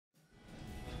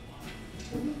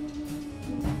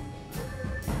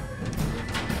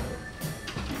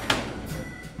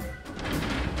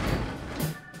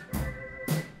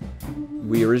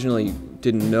we originally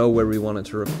didn't know where we wanted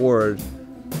to record.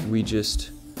 We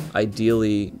just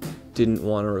ideally didn't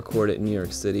want to record it in New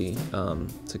York City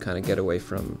to kind of get away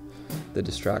from the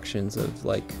distractions of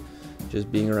like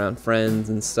just being around friends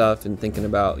and stuff and thinking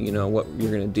about, you know, what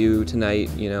you're gonna do tonight,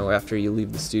 you know, after you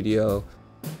leave the studio.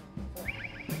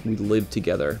 We lived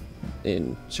together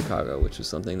in Chicago, which was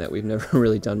something that we've never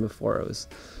really done before. It was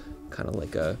kind of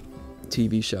like a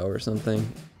TV show or something.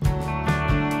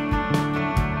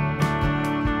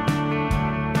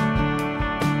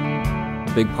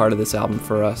 A big part of this album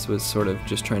for us was sort of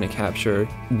just trying to capture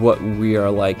what we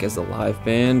are like as a live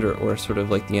band, or sort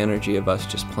of like the energy of us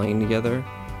just playing together.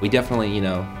 We definitely, you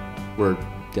know, we're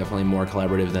definitely more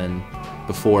collaborative than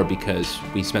before because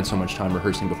we spent so much time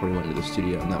rehearsing before we went into the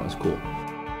studio, and that was cool.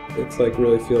 It's like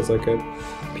really feels like a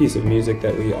piece of music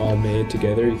that we all made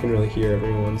together. You can really hear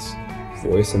everyone's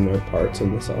voice and their parts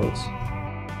in the songs.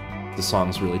 The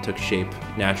songs really took shape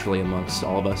naturally amongst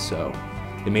all of us, so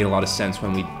it made a lot of sense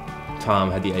when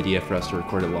Tom had the idea for us to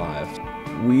record it live.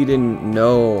 We didn't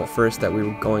know at first that we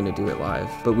were going to do it live,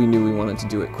 but we knew we wanted to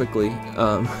do it quickly.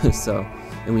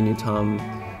 And we knew Tom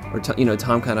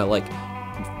kind of like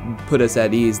put us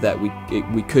at ease that we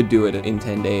could do it in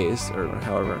 10 days or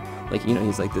however. Like, you know,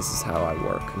 he's like, this is how I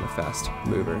work. I'm a fast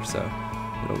mover, so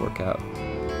it'll work out.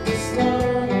 Is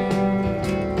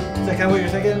that kind of what you're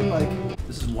thinking? Like,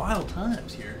 this is wild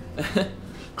times here.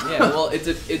 Yeah, well, it's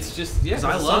just yeah.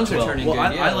 I love 12. Turning well,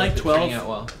 good. I like 12.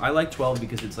 Well. I like 12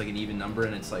 because it's like an even number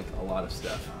and it's like a lot of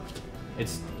stuff.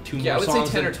 It's two more Yeah, I would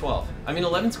songs say 10 or 12. I mean,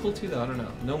 11's cool too, though. I don't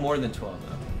know. No more than 12,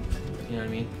 though. You know what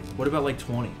I mean? What about like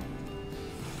 20?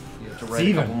 You have to write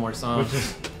a couple more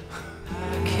songs.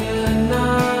 I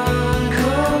cannot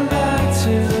come back to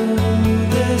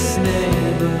this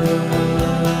neighborhood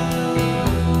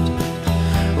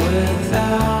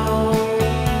without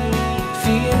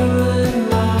feeling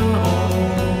my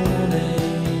own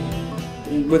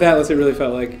name. With Atlas, it really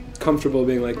felt like comfortable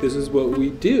being like, this is what we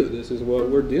do. This is what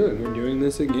we're doing. We're doing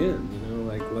this again. You know,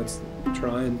 like let's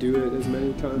try and do it as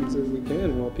many times as we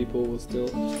can while people will still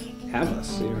have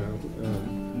us. You know.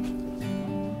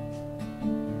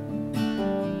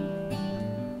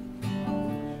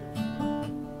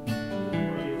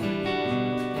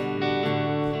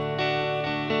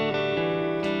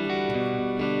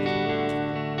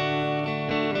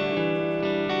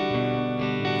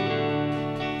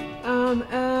 I'm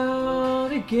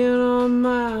out again on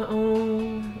my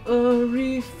own, a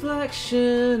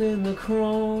reflection in the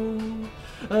chrome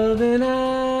of an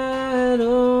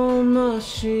idle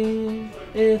machine.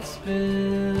 It's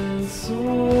been so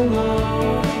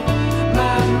long,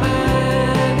 my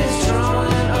mind is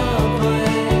drawing a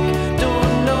blank.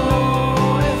 Don't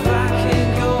know if I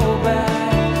can go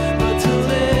back, but to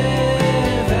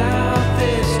live out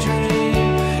this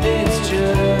dream, it's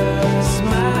just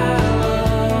my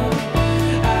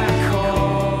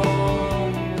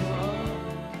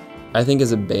I think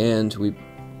as a band, we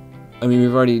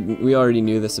already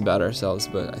knew this about ourselves,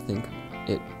 but I think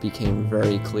it became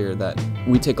very clear that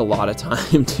we take a lot of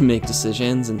time to make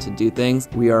decisions and to do things.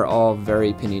 We are all very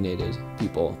opinionated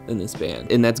people in this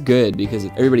band, and that's good because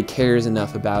everybody cares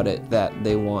enough about it that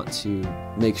they want to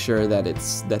make sure that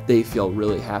they feel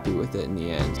really happy with it in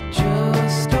the end.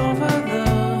 just over the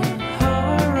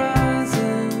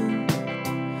horizon,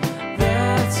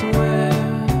 that's where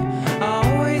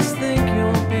I always think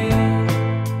you'll be.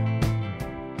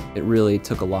 It really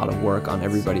took a lot of work on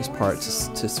everybody's part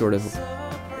to sort of,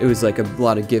 it was like a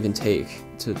lot of give and take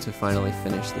to finally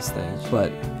finish this thing.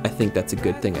 But I think that's a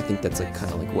good thing. I think that's like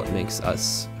kind of like what makes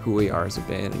us who we are as a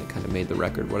band, and it kind of made the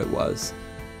record what it was.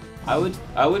 I would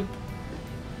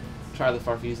try the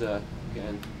Farfisa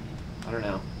again. I don't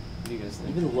know. What do you guys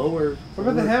think? Even lower. What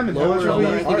about the Hammond? Lower, How much have we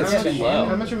used? I think it's too low.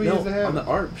 How much have we used the Hammond? on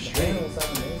the ARP string. What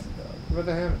about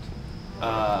the Hammond?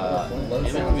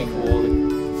 Hammond would be cool.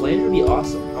 Flanger would be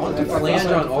awesome. I want to do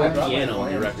flanger on all I piano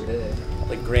on your record.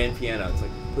 Like grand piano. It's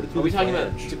like put it through. Are we the talking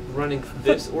about flange. running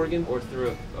this organ or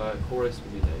through a chorus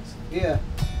would be nice? Yeah,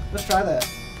 let's try that.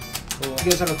 Cool. You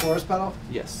guys have a chorus pedal?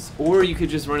 Yes. Or you could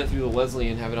just run it through the Leslie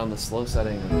and have it on the slow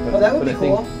setting. Oh, that would be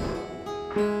cool.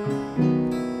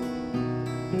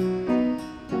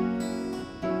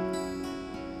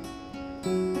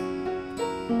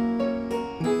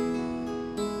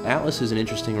 Atlas is an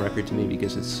interesting record to me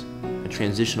because it's a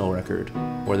transitional record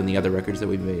more than the other records that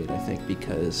we've made, I think,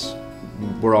 because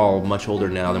we're all much older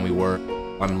now than we were.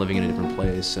 I'm living in a different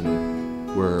place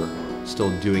and we're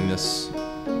still doing this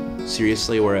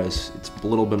seriously, whereas it's a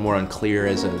little bit more unclear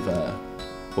as of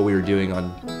what we were doing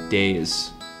on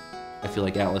Days. I feel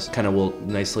like Atlas kind of will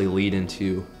nicely lead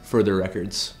into further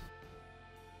records.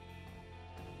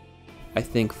 I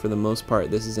think for the most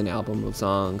part, this is an album of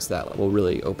songs that will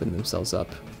really open themselves up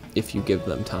if you give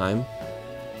them time.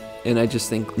 And I just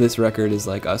think this record is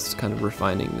like us kind of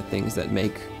refining the things that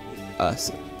make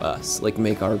us, like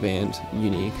make our band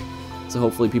unique. So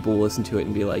hopefully people will listen to it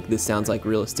and be like, this sounds like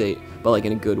Real Estate, but like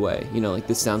in a good way. You know, like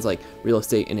this sounds like Real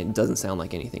Estate and it doesn't sound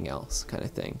like anything else kind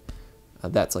of thing.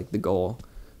 That's like the goal,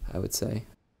 I would say.